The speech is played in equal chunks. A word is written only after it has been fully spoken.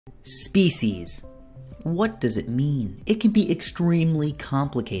Species. What does it mean? It can be extremely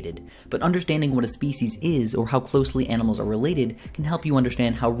complicated, but understanding what a species is or how closely animals are related can help you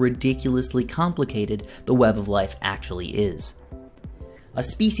understand how ridiculously complicated the web of life actually is. A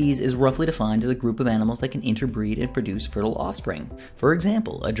species is roughly defined as a group of animals that can interbreed and produce fertile offspring. For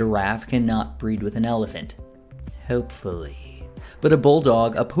example, a giraffe cannot breed with an elephant. Hopefully. But a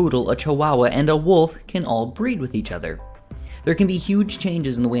bulldog, a poodle, a chihuahua, and a wolf can all breed with each other. There can be huge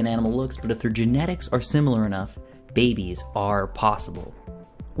changes in the way an animal looks, but if their genetics are similar enough, babies are possible.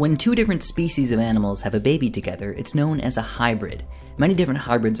 When two different species of animals have a baby together, it's known as a hybrid. Many different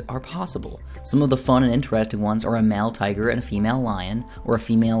hybrids are possible. Some of the fun and interesting ones are a male tiger and a female lion, or a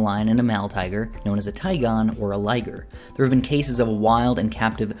female lion and a male tiger, known as a tigon or a liger. There have been cases of wild and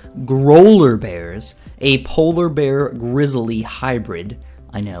captive growler bears, a polar bear grizzly hybrid,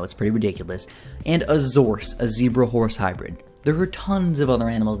 I know, it's pretty ridiculous, and a zorse, a zebra-horse hybrid. There are tons of other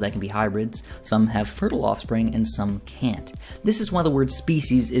animals that can be hybrids. Some have fertile offspring and some can't. This is why the word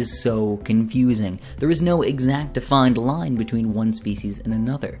species is so confusing. There is no exact defined line between one species and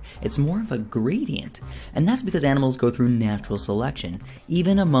another. It's more of a gradient. And that's because animals go through natural selection,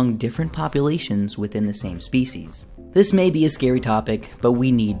 even among different populations within the same species. This may be a scary topic, but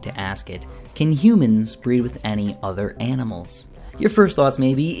we need to ask it. Can humans breed with any other animals? Your first thoughts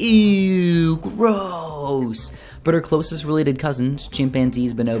may be, ew, gross. But our closest related cousins,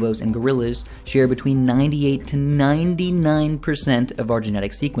 chimpanzees, bonobos, and gorillas, share between 98 to 99% of our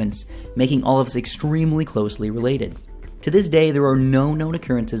genetic sequence, making all of us extremely closely related. To this day, there are no known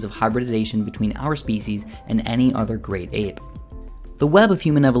occurrences of hybridization between our species and any other great ape. The web of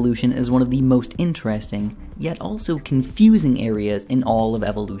human evolution is one of the most interesting, yet also confusing areas in all of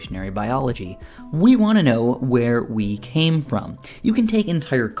evolutionary biology. We want to know where we came from. You can take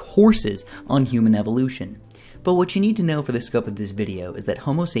entire courses on human evolution. But what you need to know for the scope of this video is that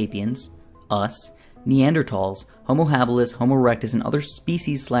Homo sapiens, us, Neanderthals, Homo habilis, Homo erectus, and other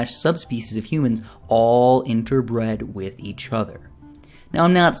species/subspecies of humans all interbred with each other. Now,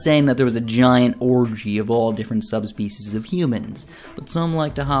 I'm not saying that there was a giant orgy of all different subspecies of humans, but some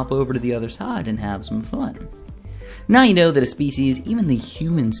like to hop over to the other side and have some fun. Now you know that a species, even the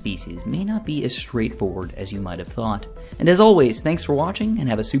human species, may not be as straightforward as you might have thought. And as always, thanks for watching and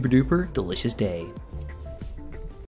have a super duper delicious day.